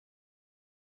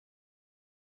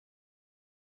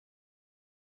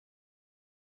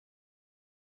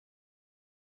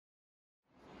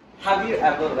Have you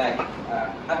ever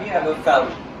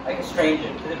felt like a stranger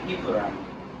to the people around you?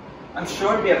 I'm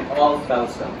sure we have all felt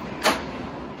so.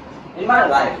 In my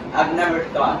life, I've never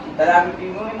thought that I would be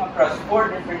moving across 4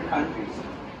 different countries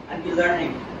and be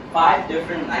learning 5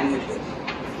 different languages.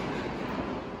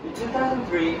 In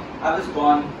 2003, I was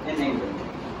born in England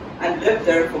and lived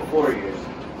there for 4 years.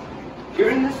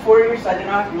 During these 4 years, I do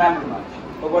not remember much,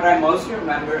 but what I mostly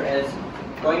remember is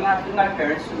going out with my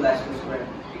parents to Leicester Square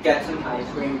to get some ice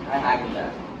cream and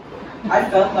Abhinav. I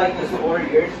felt like those 4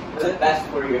 years were the best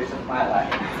 4 years of my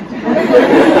life.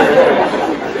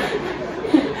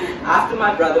 After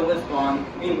my brother was born,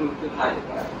 we moved to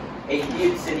Hyderabad, a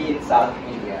huge city in South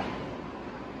India.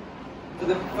 For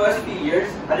the first few years,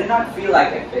 I did not feel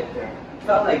like I fit there. It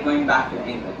felt like going back to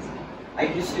England. I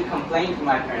used to complain to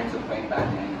my parents of going back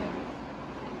to England.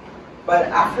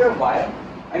 But after a while,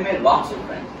 I made lots of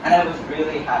friends, and I was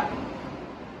really happy.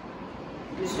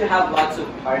 We used to have lots of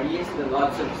parties with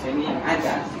lots of singing and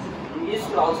dancing. We used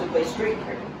to also play street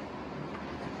cricket.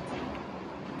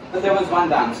 But there was one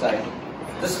downside.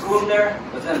 The school there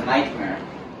was a nightmare.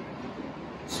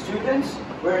 Students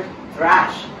were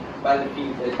thrashed by the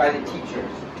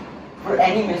teachers for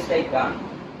any mistake done.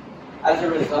 As a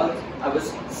result, I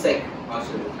was sick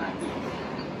most of the time.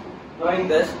 Knowing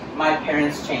this, my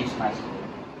parents changed my school.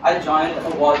 I joined a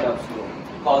walled-up school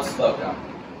called Slocum.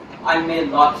 I made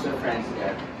lots of friends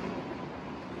there.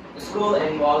 The school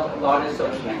involved a lot of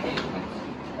social engagements,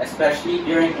 especially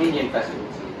during Indian festival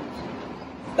seasons.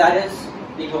 That is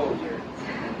the whole year.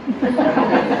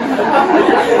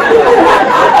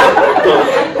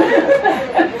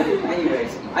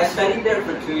 Anyways, I studied there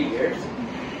for 2 years,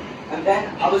 and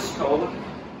then I was told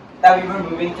that we were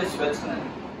moving to Switzerland.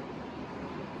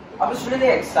 I was really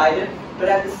excited, but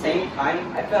at the same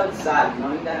time, I felt sad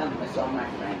knowing that I'd miss all my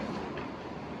friends.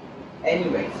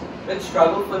 Anyways, with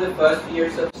struggle for the first few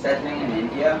years of settling in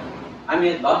India, I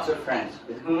made lots of friends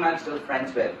with whom I'm still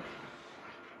friends with.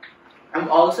 I've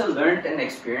also learned and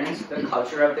experienced the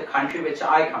culture of the country which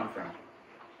I come from.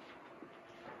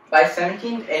 By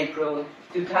 17th April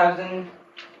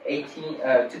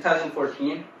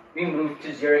 2014, we moved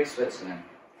to Zurich, Switzerland.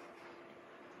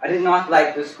 I did not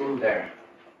like the school there.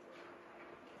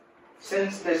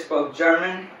 Since they spoke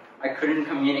German, I couldn't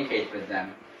communicate with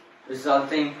them,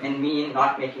 resulting in me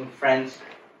not making friends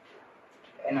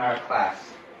in our class.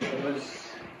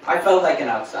 I felt like an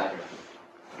outsider.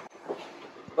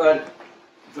 But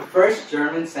the first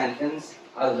German sentence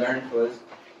I learned was,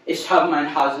 "Ich habe meine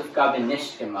Hausaufgabe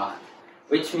nicht gemacht,"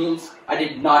 which means I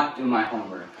did not do my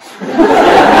homework.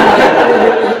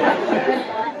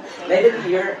 Later in the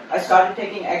year, I started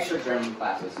taking extra German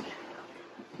classes.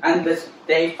 And this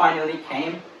day finally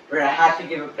came where I had to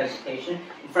give a presentation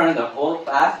in front of the whole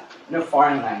class in a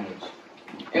foreign language.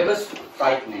 It was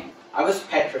frightening. I was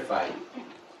petrified.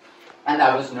 And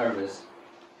I was nervous.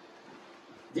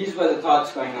 These were the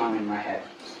thoughts going on in my head.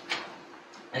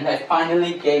 And I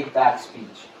finally gave that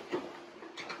speech.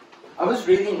 I was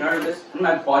really nervous and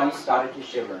my body started to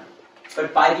shiver.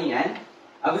 But by the end,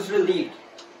 I was relieved.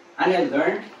 And I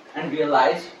learned and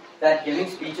realized that giving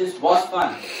speeches was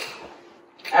fun.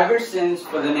 Ever since,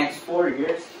 for the next 4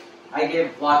 years, I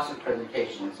gave lots of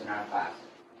presentations in our class.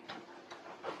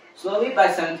 Slowly, by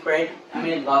 7th grade, I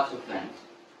made lots of friends.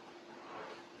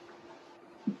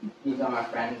 These are my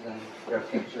friends and their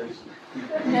pictures.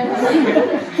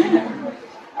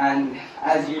 And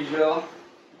as usual,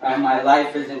 my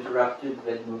life is interrupted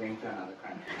with moving to another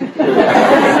country.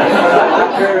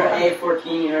 After a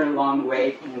 14-year-long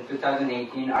wait, in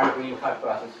 2018, our green card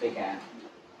process began.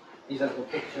 These are the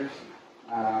pictures.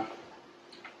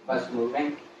 Was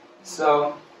moving.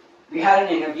 So we had an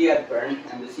interview at Bern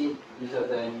Embassy. These are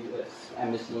the US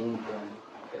Embassy in Bern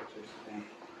pictures.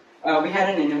 We had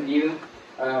an interview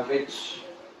which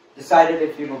decided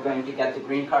if we were going to get the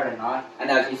green card or not. And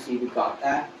as you see, we got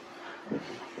that.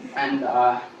 And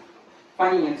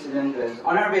funny incident was,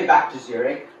 on our way back to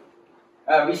Zurich,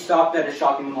 we stopped at a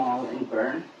shopping mall in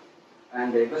Bern.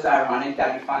 And it was ironic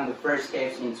that we found the first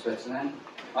KFC in Switzerland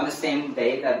on the same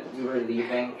day that we were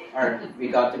leaving, or we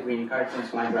got the green card,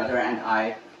 since my brother and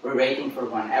I were waiting for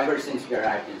one ever since we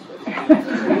arrived in Switzerland.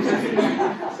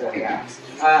 So yeah.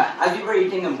 As we were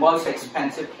eating the most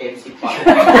expensive KFC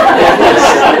possible,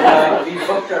 we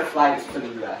booked our flights for the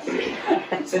US,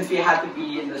 since we had to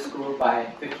be in the school by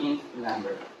 15th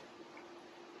November.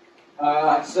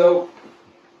 So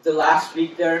the last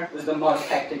week there was the most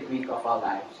hectic week of our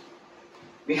lives.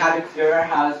 We had to clear our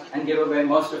house and give away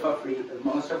most of our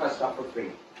stuff for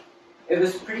free. It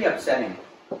was pretty upsetting.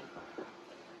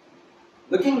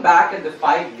 Looking back at the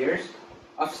 5 years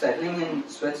of settling in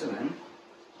Switzerland,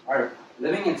 or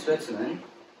living in Switzerland,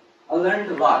 I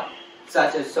learned a lot,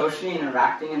 such as socially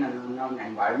interacting in an unknown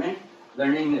environment,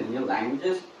 learning the new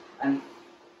languages, and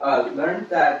learned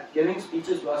that giving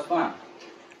speeches was fun.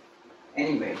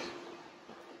 Anyways,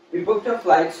 we booked our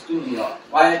flights to New York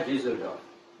via Düsseldorf.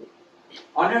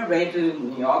 On our way to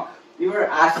New York, we were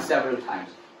asked several times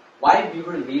why we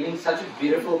were leaving such a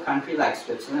beautiful country like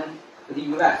Switzerland for the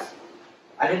US.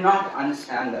 I did not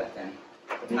understand that then,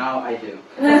 but now I do.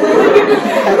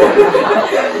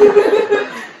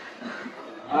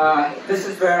 This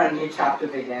is where a new chapter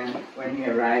began when we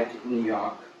arrived in New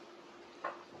York.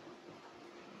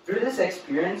 Through this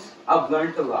experience, I've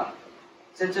learned a lot,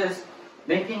 such as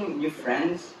making new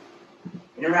friends,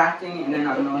 interacting in an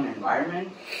unknown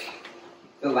environment,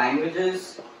 the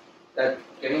languages, that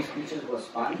giving speeches was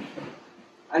fun,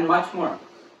 and much more.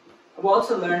 I've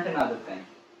also learned another thing,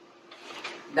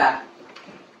 that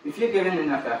if you're given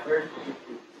enough effort,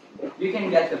 you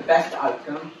can get the best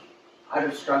outcome out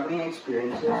of struggling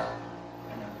experiences.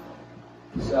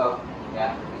 So,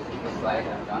 yeah, this is the slide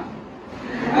I've done.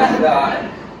 And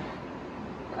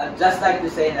I'd just like to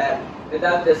say that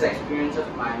without this experience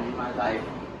of mine in my life,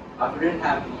 I wouldn't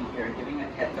have been here giving a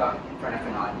TED Talk in front of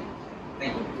an audience.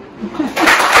 Thank you.